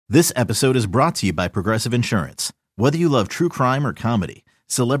This episode is brought to you by Progressive Insurance. Whether you love true crime or comedy,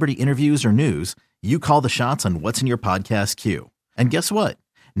 celebrity interviews or news, you call the shots on what's in your podcast queue. And guess what?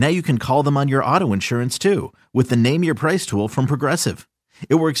 Now you can call them on your auto insurance too with the Name Your Price tool from Progressive.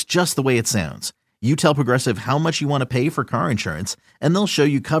 It works just the way it sounds. You tell Progressive how much you want to pay for car insurance, and they'll show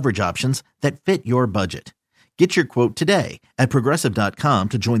you coverage options that fit your budget. Get your quote today at Progressive.com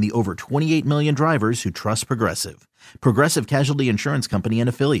to join the over 28 million drivers who trust Progressive. Progressive Casualty Insurance Company and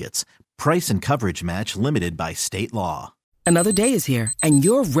Affiliates. Price and coverage match limited by state law. Another day is here, and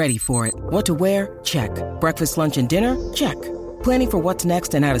you're ready for it. What to wear? Check. Breakfast, lunch, and dinner? Check. Planning for what's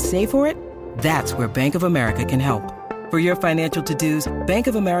next and how to save for it? That's where Bank of America can help. For your financial to-dos, Bank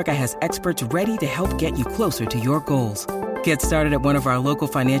of America has experts ready to help get you closer to your goals. Get started at one of our local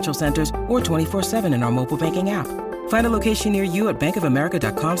financial centers or 24/7 in our mobile banking app. Find a location near you at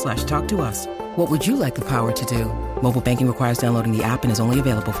bankofamerica.com/talktous. What would you like the power to do? Mobile banking requires downloading the app and is only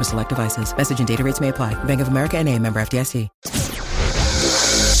available for select devices. Message and data rates may apply. Bank of America N.A., member FDIC.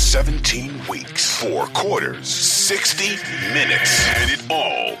 17 weeks, 4 quarters, 60 minutes, and it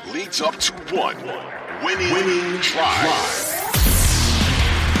all leads up to one winning drive.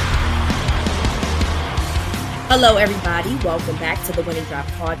 Hello, everybody. Welcome back to the Winning Drive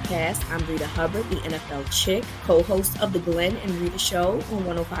podcast. I'm Rita Hubbard, the NFL chick, co-host of the Glenn and Rita Show on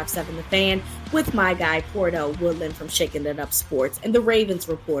 105.7 The Fan, with my guy, Cordell Woodland from Shaking It Up Sports, and the Ravens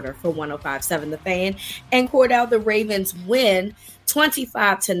reporter for 105.7 The Fan. And Cordell, the Ravens win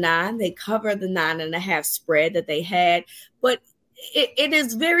 25-9. They cover the 9.5 spread that they had, but it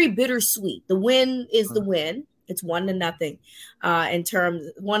is very bittersweet. The win is the win. It's 1-0 in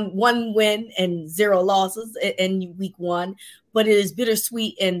terms one win and 0 losses in week 1. But it is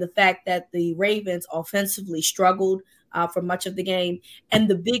bittersweet in the fact that the Ravens offensively struggled for much of the game. And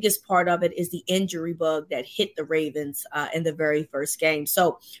the biggest part of it is the injury bug that hit the Ravens in the very first game.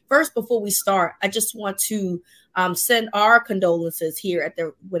 So first, before we start, I just want to send our condolences here at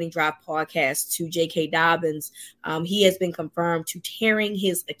the Winning Drive podcast to J.K. Dobbins. He has been confirmed to tearing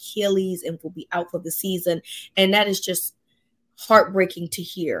his Achilles and will be out for the season. And that is just heartbreaking to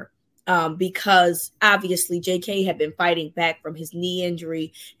hear. Because obviously J.K. had been fighting back from his knee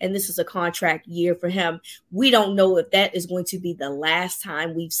injury, and this is a contract year for him. We don't know if that is going to be the last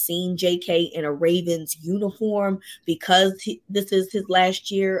time we've seen J.K. in a Ravens uniform, because this is his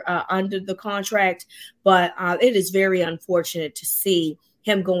last year under the contract. But it is very unfortunate to see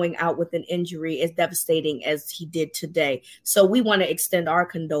him going out with an injury as devastating as he did today. So we want to extend our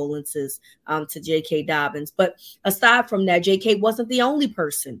condolences to J.K. Dobbins. But aside from that, J.K. wasn't the only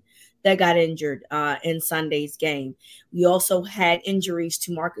person that got injured in Sunday's game. We also had injuries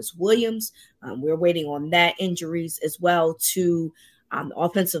to Marcus Williams. We're waiting on that. Injuries as well to the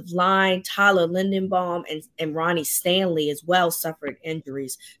offensive line. Tyler Lindenbaum and Ronnie Stanley as well suffered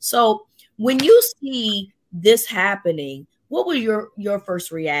injuries. So when you see this happening, what were your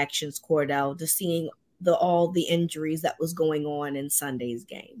first reactions, Cordell, to seeing all the injuries that was going on in Sunday's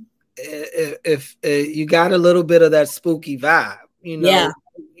game? If you got a little bit of that spooky vibe, Yeah.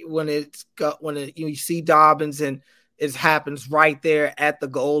 When you see Dobbins and it happens right there at the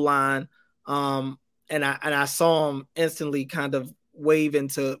goal line, and I saw him instantly kind of waving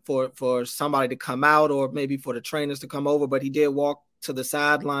for somebody to come out, or maybe for the trainers to come over, but he did walk to the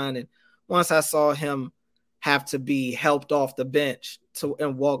sideline. And once I saw him have to be helped off the bench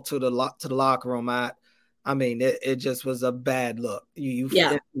and walk to the locker room, I mean it just was a bad look. You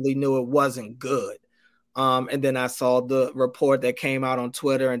instantly knew it wasn't good. And then I saw the report that came out on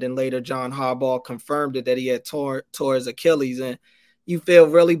Twitter, and then later John Harbaugh confirmed it, that he had tore his Achilles, and you feel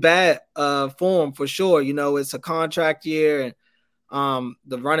really bad for him, for sure. It's a contract year, and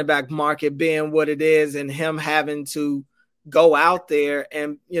the running back market being what it is, and him having to go out there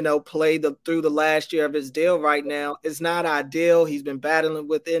and, play through the last year of his deal right now is not ideal. He's been battling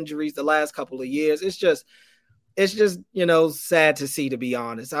with injuries the last couple of years. It's just, sad to see, to be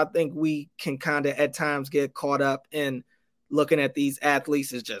honest. I think we can kind of at times get caught up in looking at these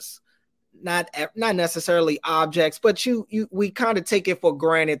athletes as just not necessarily objects, but we kind of take it for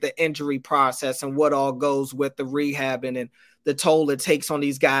granted, the injury process and what all goes with the rehabbing and the toll it takes on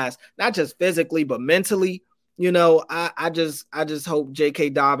these guys, not just physically, but mentally. I just hope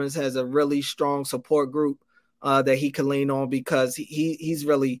J.K. Dobbins has a really strong support group that he can lean on, because he's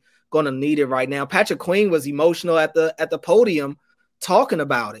really going to need it right now. Patrick Queen was emotional at the podium talking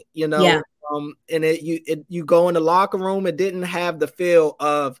about it, Yeah. And you go in the locker room, it didn't have the feel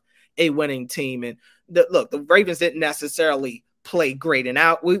of a winning team. And the Ravens didn't necessarily play great, and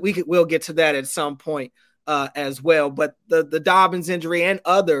we'll get to that at some point as well. But the Dobbins injury and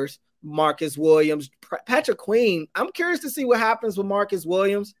others Marcus Williams. Patrick Queen, I'm curious to see what happens with Marcus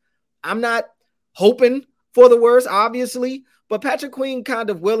Williams. I'm not hoping for the worst, obviously, but Patrick Queen kind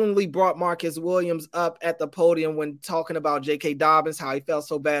of willingly brought Marcus Williams up at the podium when talking about J.K. Dobbins, how he felt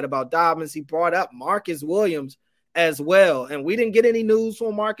so bad about Dobbins. He brought up Marcus Williams as well, and we didn't get any news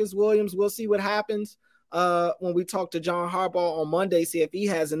from Marcus Williams. We'll see what happens when we talk to John Harbaugh on Monday, see if he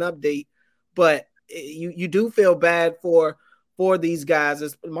has an update. But you do feel bad for these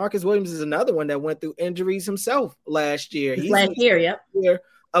guys. Marcus Williams is another one that went through injuries himself last year. He's last year, yep.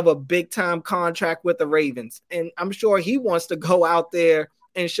 Of a big time contract with the Ravens, and I'm sure he wants to go out there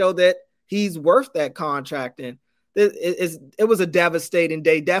and show that he's worth that contract. And it was a devastating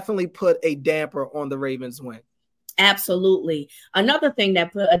day. Definitely put a damper on the Ravens win. Absolutely. Another thing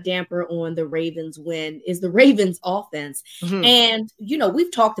that put a damper on the Ravens win is the Ravens offense. Mm-hmm. And,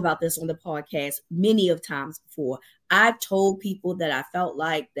 we've talked about this on the podcast many of times before. I've told people that I felt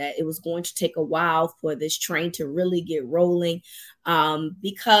like that it was going to take a while for this train to really get rolling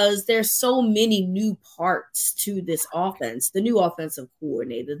because there's so many new parts to this offense, the new offensive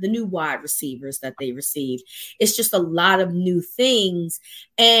coordinator, the new wide receivers that they received. It's just a lot of new things.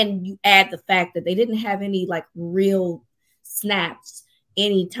 And you add the fact that they didn't have any real snaps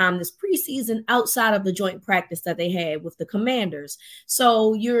anytime this preseason outside of the joint practice that they had with the Commanders.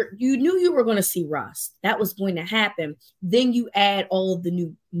 So you knew you were going to see rust. That was going to happen. Then you add all of the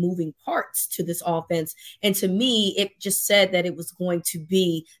new moving parts to this offense. And to me, it just said that it was going to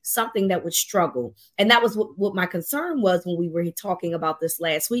be something that would struggle. And that was what my concern was when we were talking about this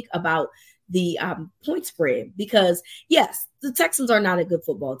last week about the point spread, because yes, the Texans are not a good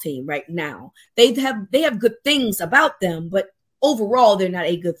football team right now. They have good things about them, but overall, they're not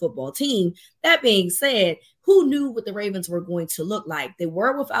a good football team. That being said, who knew what the Ravens were going to look like? They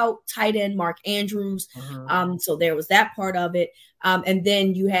were without tight end Mark Andrews. So there was that part of it. And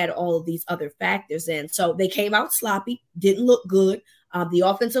then you had all of these other factors in. So they came out sloppy, didn't look good. The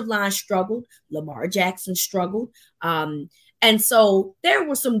offensive line struggled. Lamar Jackson struggled. And so there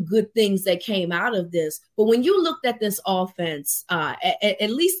were some good things that came out of this. But when you looked at this offense,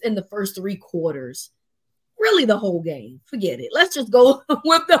 at least in the first three quarters, really the whole game, forget it. Let's just go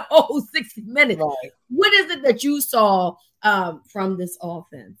with the whole 60 minutes. Right. What is it that you saw from this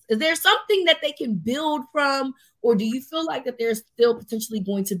offense? Is there something that they can build from, or do you feel like that there's still potentially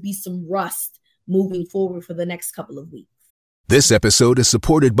going to be some rust moving forward for the next couple of weeks? This episode is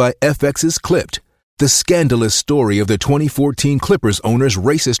supported by FX's Clipped, the scandalous story of the 2014 Clippers owner's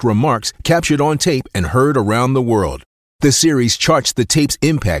racist remarks captured on tape and heard around the world. The series charts the tape's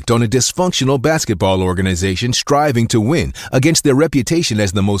impact on a dysfunctional basketball organization striving to win against their reputation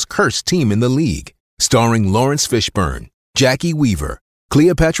as the most cursed team in the league. Starring Lawrence Fishburne, Jackie Weaver,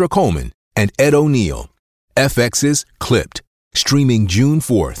 Cleopatra Coleman, and Ed O'Neill. FX's Clipped, streaming June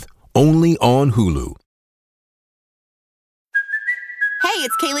 4th, only on Hulu. Hey,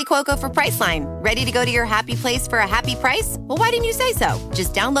 it's Kaylee Cuoco for Priceline. Ready to go to your happy place for a happy price? Well, why didn't you say so?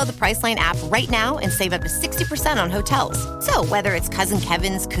 Just download the Priceline app right now and save up to 60% on hotels. So whether it's Cousin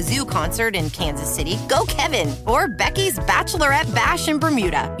Kevin's Kazoo Concert in Kansas City, go Kevin, or Becky's Bachelorette Bash in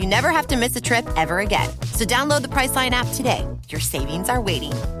Bermuda, you never have to miss a trip ever again. So download the Priceline app today. Your savings are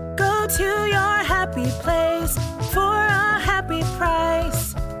waiting. Go to your happy place for a happy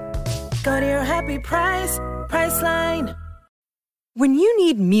price. Go to your happy price, Priceline. When you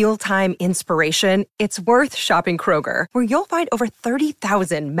need mealtime inspiration, it's worth shopping Kroger, where you'll find over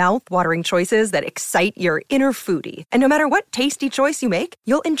 30,000 mouth-watering choices that excite your inner foodie. And no matter what tasty choice you make,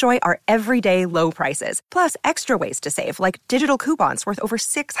 you'll enjoy our everyday low prices, plus extra ways to save, like digital coupons worth over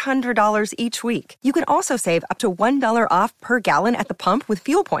 $600 each week. You can also save up to $1 off per gallon at the pump with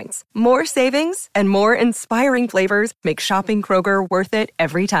fuel points. More savings and more inspiring flavors make shopping Kroger worth it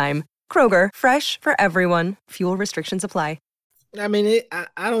every time. Kroger, fresh for everyone. Fuel restrictions apply. I mean,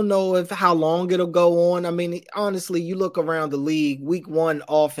 I don't know how long it'll go on. I mean, honestly, you look around the league, week one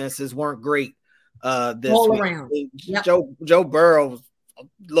offenses weren't great. This all week. around. Yep. Joe Burrow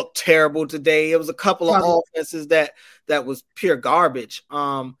looked terrible today. It was a couple of offenses that was pure garbage.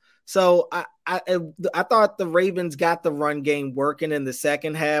 So I thought the Ravens got the run game working in the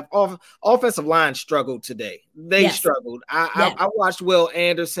second half. Offensive line struggled today. They struggled. I watched Will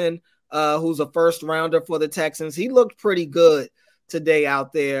Anderson, who's a first rounder for the Texans. He looked pretty good today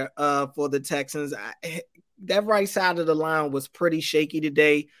out there for the Texans. That right side of the line was pretty shaky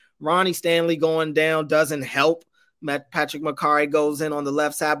today. Ronnie Stanley going down doesn't help. Patrick McCarry goes in on the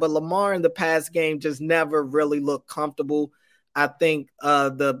left side, but Lamar in the past game just never really looked comfortable. I think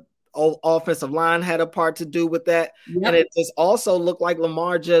the offensive line had a part to do with that. Yep. And it just also looked like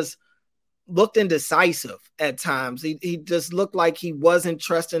Lamar just looked indecisive at times. He just looked like he wasn't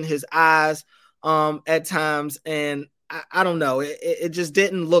trusting his eyes at times. And I don't know. It just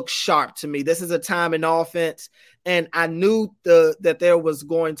didn't look sharp to me. This is a time in offense, and I knew that there was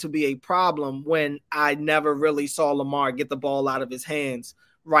going to be a problem when I never really saw Lamar get the ball out of his hands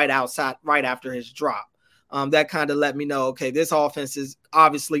right after his drop. That kind of let me know, okay, this offense is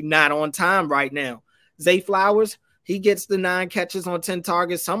obviously not on time right now. Zay Flowers, he gets the 9 catches on 10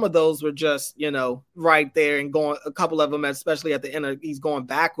 targets. Some of those were just, right there and going, a couple of them, especially at the end, he's going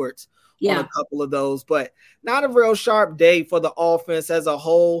backwards on a couple of those, but not a real sharp day for the offense as a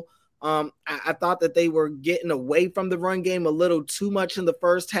whole. I thought that they were getting away from the run game a little too much in the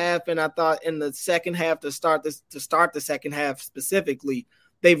first half, and I thought in the second half to start the second half specifically,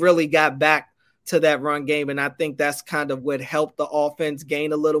 they really got back to that run game, and I think that's kind of what helped the offense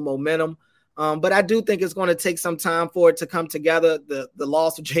gain a little momentum. But I do think it's going to take some time for it to come together. The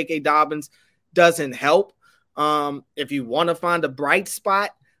loss of J.K. Dobbins doesn't help. If you want to find a bright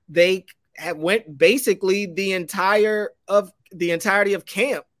spot, they went basically the entirety of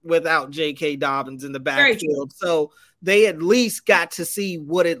camp without J.K. Dobbins in the backfield. So they at least got to see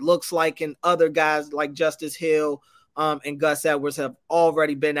what it looks like, and other guys like Justice Hill and Gus Edwards have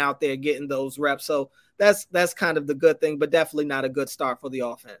already been out there getting those reps. So that's kind of the good thing, but definitely not a good start for the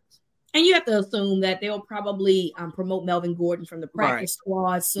offense. And you have to assume that they'll probably promote Melvin Gordon from the practice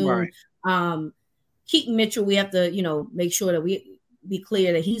squad soon. Right. Keaton Mitchell, we have to, make sure that we be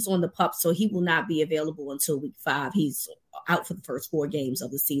clear that he's on the PUP, so he will not be available until week 5. He's out for the first 4 games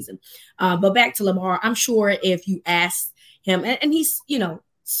of the season. But back to Lamar, I'm sure if you ask him, and he's,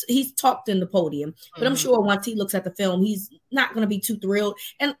 he's talked in the podium, but I'm sure once he looks at the film, he's not going to be too thrilled.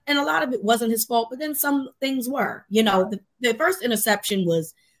 And a lot of it wasn't his fault, but then some things were. The first interception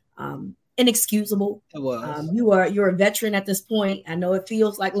was inexcusable. It was. You're a veteran at this point. I know it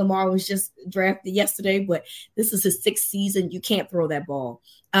feels like Lamar was just drafted yesterday, but this is his 6th season. You can't throw that ball.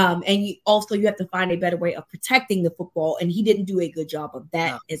 And you have to find a better way of protecting the football. And he didn't do a good job of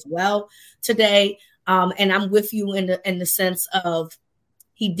that as well today. And I'm with you in the sense of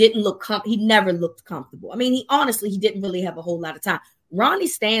he never looked comfortable. I mean, he didn't really have a whole lot of time. Ronnie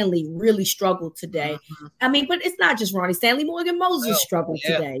Stanley really struggled today. Mm-hmm. I mean, but it's not just Ronnie Stanley. Morgan Moses struggled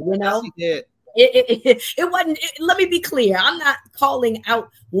today, Yes, he did. It wasn't. Let me be clear. I'm not calling out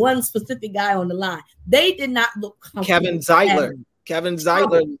one specific guy on the line. They did not look comfortable. Kevin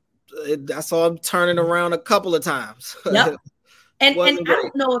Zeitler. I saw him turning around a couple of times. Yep. And I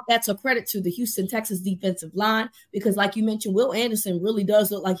don't know if that's a credit to the Houston Texans defensive line, because like you mentioned, Will Anderson really does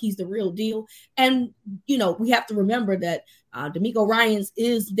look like he's the real deal. And, we have to remember that D'Amico Ryans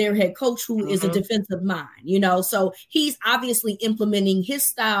is their head coach, who is a defensive mind, so he's obviously implementing his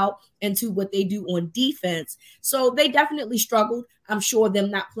style into what they do on defense. So they definitely struggled. I'm sure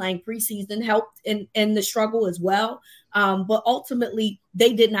them not playing preseason helped in the struggle as well. But ultimately,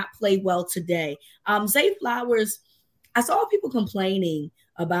 they did not play well today. Zay Flowers, I saw people complaining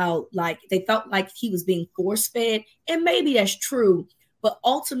about they felt like he was being force-fed, and maybe that's true. But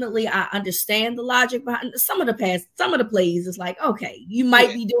ultimately, I understand the logic behind some of the plays. It's like, okay, you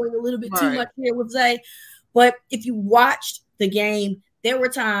might be doing a little bit too much here with Zay. But if you watched the game, there were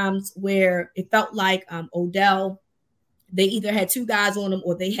times where it felt like Odell, they either had 2 guys on him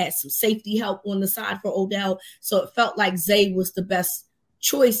or they had some safety help on the side for Odell. So it felt like Zay was the best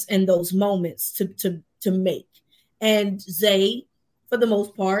choice in those moments to make. And Zay, for the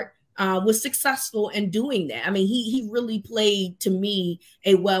most part, was successful in doing that. I mean, he really played, to me,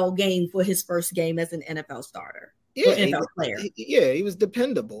 a well game for his first game as an NFL starter. NFL player. He was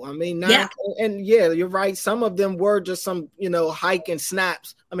dependable. I mean, you're right. Some of them were just some, hike and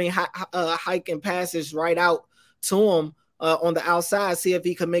snaps. I mean, hike and passes right out to him on the outside, see if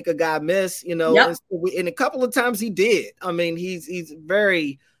he could make a guy miss, and a couple of times he did. I mean, he's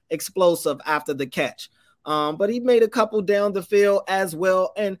very explosive after the catch. But he made a couple down the field as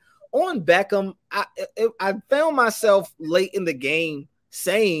well. And on Beckham, I found myself late in the game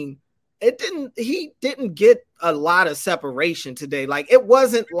saying he didn't get a lot of separation today. Like, it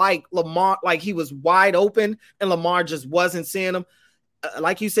wasn't like Lamar, like he was wide open and Lamar just wasn't seeing him.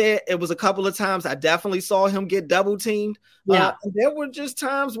 Like you said, it was a couple of times I definitely saw him get double teamed. Yeah. There were just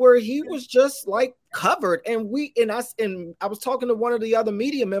times where he was just like covered. And I was talking to one of the other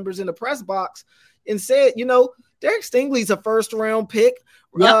media members in the press box and said, Derek Stingley's a first-round pick.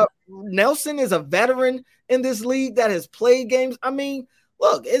 Yep. Nelson is a veteran in this league that has played games. I mean,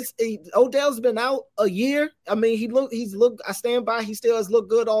 look, Odell's been out a year. I mean, I stand by. He still has looked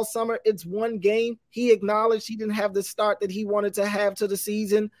good all summer. It's one game. He acknowledged he didn't have the start that he wanted to have to the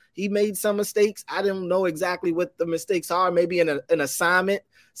season. He made some mistakes. I don't know exactly what the mistakes are. Maybe in an assignment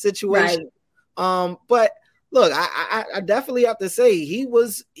situation. But look, I definitely have to say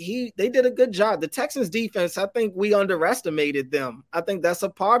they did a good job. The Texans defense, I think we underestimated them. I think that's a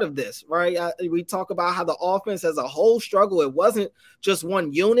part of this, right? We talk about how the offense as a whole struggled. It wasn't just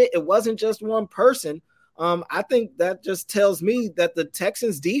one unit. It wasn't just one person. I think that just tells me that the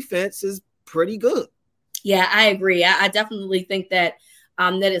Texans defense is pretty good. Yeah, I agree. I definitely think that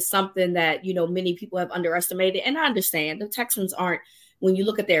that is something that, many people have underestimated. And I understand the Texans aren't, when you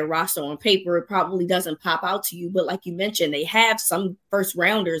look at their roster on paper, it probably doesn't pop out to you. But like you mentioned, they have some first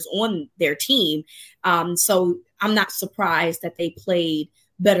rounders on their team. So I'm not surprised that they played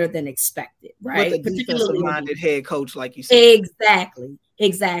better than expected, right? With a defensive-minded head coach, like you said.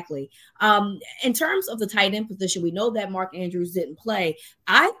 Exactly. In terms of the tight end position, we know that Mark Andrews didn't play.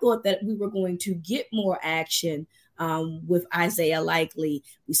 I thought that we were going to get more action with Isaiah Likely.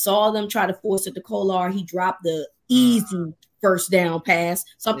 We saw them try to force it to Kolar. He dropped the easy first down pass,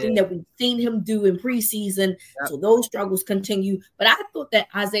 something that we've seen him do in preseason. Yep. So those struggles continue. But I thought that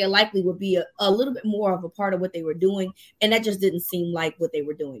Isaiah Likely would be a little bit more of a part of what they were doing. And that just didn't seem like what they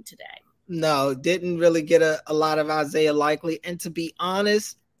were doing today. No, didn't really get a lot of Isaiah Likely. And to be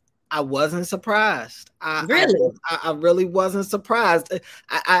honest, I wasn't surprised. I really wasn't surprised.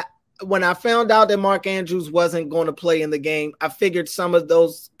 When I found out that Mark Andrews wasn't going to play in the game, I figured some of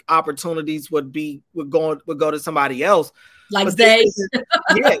those opportunities would go to somebody else. Like Zay.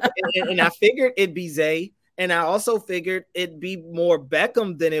 And I figured it'd be Zay. And I also figured it'd be more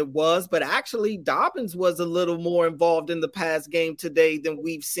Beckham than it was. But actually, Dobbins was a little more involved in the pass game today than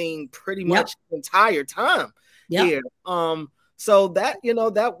we've seen pretty much the entire time here. So that,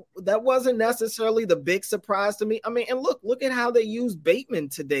 that wasn't necessarily the big surprise to me. I mean, and look at how they used Bateman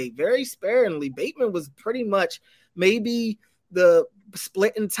today, very sparingly. Bateman was pretty much maybe the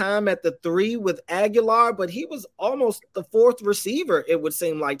splitting time at the 3 with Aguilar, but he was almost the 4th receiver, it would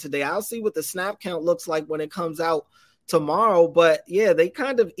seem like today. I'll see what the snap count looks like when it comes out tomorrow. But yeah, they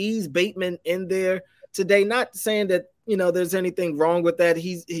kind of eased Bateman in there today. Not saying that, there's anything wrong with that.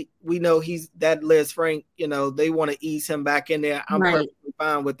 We know he's that Les Frank, they want to ease him back in there. I'm perfectly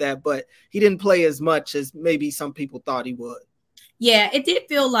fine with that, but he didn't play as much as maybe some people thought he would. Yeah, it did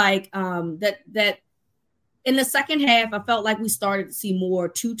feel like that in the second half, I felt like we started to see more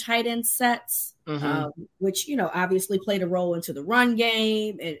 2 tight end sets, which, obviously played a role into the run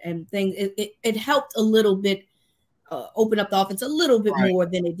game and things. It helped a little bit open up the offense a little bit more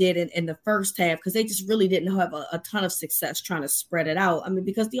than it did in the first half, because they just really didn't have a ton of success trying to spread it out. I mean,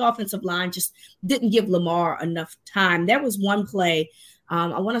 because the offensive line just didn't give Lamar enough time. There was one play,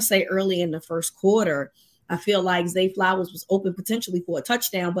 I want to say early in the first quarter, I feel like Zay Flowers was open potentially for a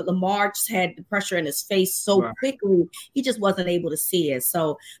touchdown, but Lamar just had the pressure in his face so quickly, he just wasn't able to see it.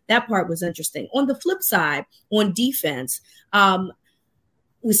 So that part was interesting. On the flip side, on defense,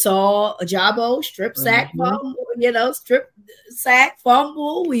 we saw Ajabo strip sack fumble, strip sack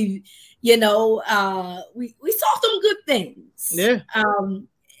fumble. We saw some good things. Yeah.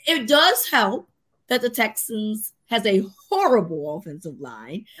 It does help that the Texans has a horrible offensive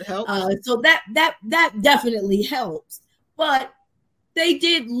line. It helps. So that definitely helps. But they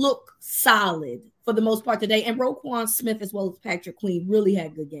did look solid for the most part today. And Roquan Smith as well as Patrick Queen really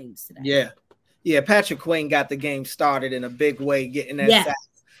had good games today. Yeah, Patrick Queen got the game started in a big way, getting that sack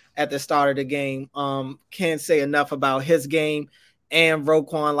at the start of the game. Can't say enough about his game. And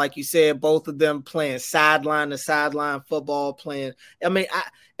Roquan, like you said, both of them playing sideline to sideline football, playing. I mean,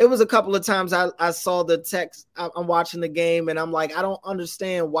 it was a couple of times I saw the text. I'm watching the game, and I'm like, I don't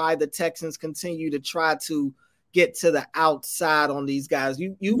understand why the Texans continue to try to get to the outside on these guys.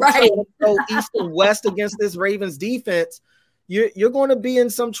 You try to go east and west against this Ravens defense, you're going to be in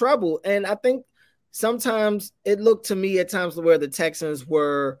some trouble. And I think sometimes it looked to me at times where the Texans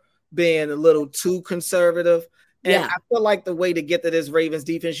were being a little too conservative. And I feel like the way to get to this Ravens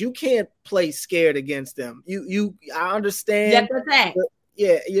defense, you can't play scared against them. I understand. I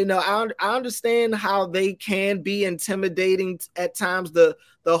understand how they can be intimidating at times, the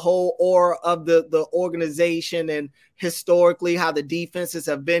whole aura of the organization, and historically how the defenses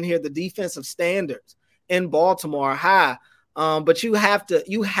have been here, the defensive standards in Baltimore are high. But you have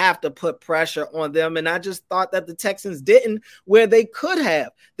to put pressure on them. And I just thought that the Texans didn't, where they could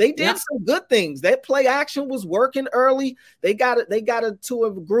have. They did some good things. That play action was working early. They got it to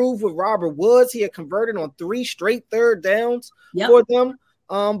a groove with Robert Woods. He had converted on 3 straight third downs for them.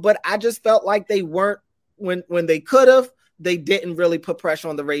 But I just felt like they weren't, when they could have, they didn't really put pressure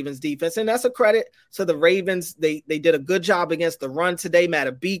on the Ravens defense. And that's a credit to the Ravens. They did a good job against the run today.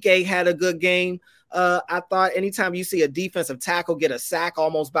 Matabike had a good game. I thought anytime you see a defensive tackle get a sack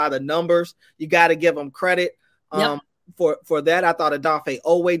almost by the numbers, you got to give them credit. for that. I thought Odafe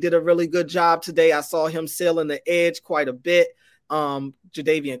Owe did a really good job today. I saw him sealing the edge quite a bit.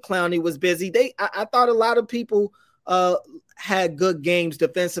 Jadeveon Clowney was busy. I thought a lot of people had good games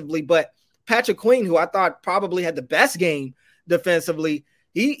defensively, but Patrick Queen, who I thought probably had the best game defensively,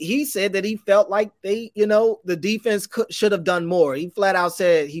 he said that he felt like the defense should have done more. He flat out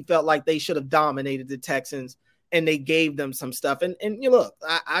said he felt like they should have dominated the Texans, and they gave them some stuff. And look,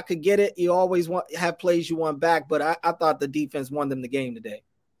 I could get it. You always have plays you want back, but I thought the defense won them the game today.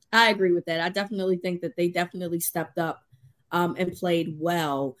 I agree with that. I definitely think that they definitely stepped up and played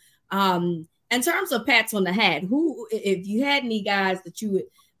well. In terms of pats on the hat, who, if you had any guys that you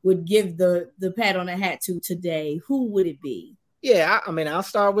would give the pat on the hat to today, who would it be? Yeah, I'll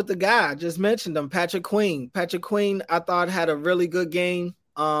start with the guy I just mentioned him, Patrick Queen. Patrick Queen, I thought, had a really good game.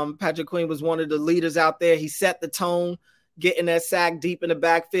 Patrick Queen was one of the leaders out there. He set the tone, getting that sack deep in the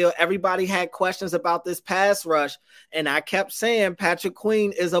backfield. Everybody had questions about this pass rush, and I kept saying Patrick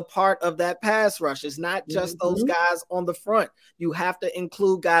Queen is a part of that pass rush. It's not just those guys on the front. You have to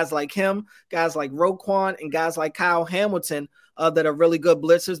include guys like him, guys like Roquan, and guys like Kyle Hamilton that are really good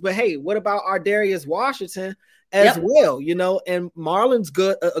blitzers. But hey, what about Ardarius Washington as well? And Marlon's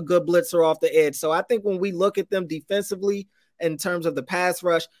a good blitzer off the edge. So I think when we look at them defensively in terms of the pass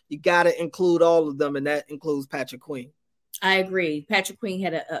rush, you got to include all of them, and that includes Patrick Queen. I agree. Patrick Queen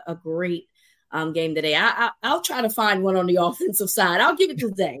had a great game today. I'll try to find one on the offensive side. I'll give it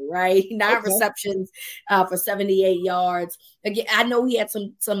to Zay, right? 9 receptions for 78 yards. Again, I know he had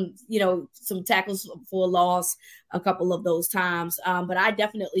some tackles for a loss a couple of those times, but I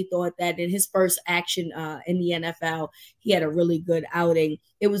definitely thought that in his first action in the NFL, he had a really good outing.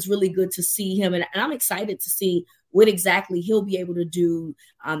 It was really good to see him, and I'm excited to see what exactly he'll be able to do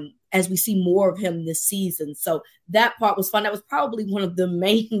as we see more of him this season. So that part was fun. That was probably one of the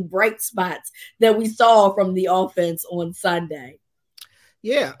main bright spots that we saw from the offense on Sunday.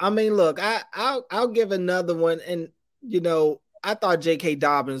 Yeah, look, I'll give another one. And, I thought J.K.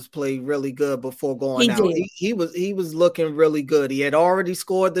 Dobbins played really good before going out. He was looking really good. He had already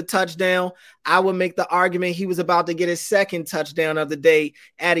scored the touchdown. I would make the argument he was about to get his second touchdown of the day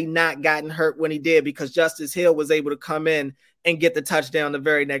had he not gotten hurt when he did, because Justice Hill was able to come in and get the touchdown the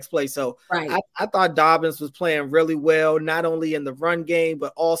very next play. So I thought Dobbins was playing really well, not only in the run game,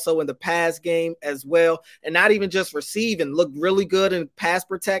 but also in the pass game as well. And not even just receiving, looked really good in pass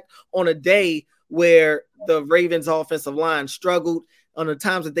protect on a day where the Ravens offensive line struggled. On the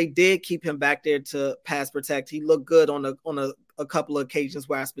times that they did keep him back there to pass protect, he looked good on a couple of occasions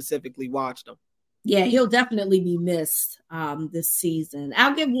where I specifically watched him. Yeah, he'll definitely be missed this season.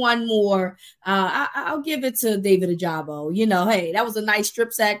 I'll give one more. I'll give it to David Ojabo. Hey, that was a nice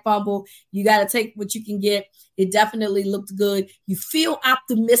strip sack fumble. You got to take what you can get. It definitely looked good. You feel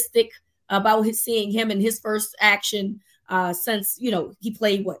optimistic about seeing him in his first action since, he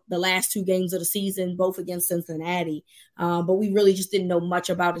played the last 2 games of the season, both against Cincinnati. But we really just didn't know much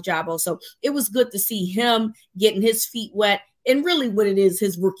about Ojabo. So it was good to see him getting his feet wet. And really what it is,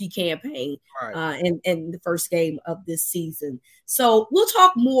 his rookie campaign in the first game of this season. So we'll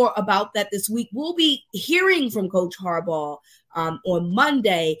talk more about that this week. We'll be hearing from Coach Harbaugh on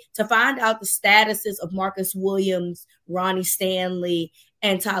Monday to find out the statuses of Marcus Williams, Ronnie Stanley,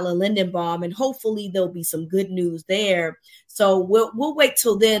 and Tyler Lindenbaum. And hopefully there'll be some good news there. So we'll wait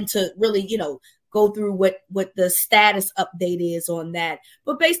till then to really, go through what the status update is on that.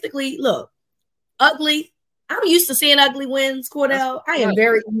 But basically, look, ugly. I'm used to seeing ugly wins, Cordell. I am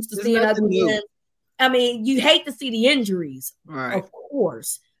very used to seeing ugly wins. You hate to see the injuries, of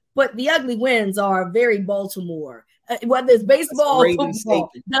course, but the ugly wins are very Baltimore. Whether it's baseball or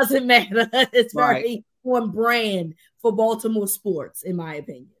football, doesn't matter. It's very on brand for Baltimore sports, in my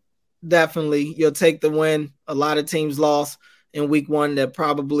opinion. Definitely. You'll take the win. A lot of teams lost in week 1 that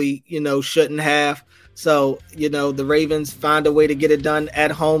probably, shouldn't have. So, the Ravens find a way to get it done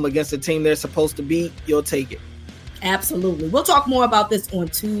at home against a team they're supposed to beat. You'll take it. Absolutely. We'll talk more about this on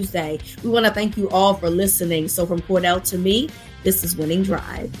Tuesday. We want to thank you all for listening. So from Cordell to me, this is Winning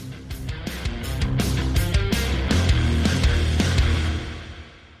Drive.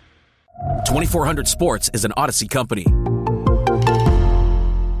 .2400 Sports is an Odyssey company.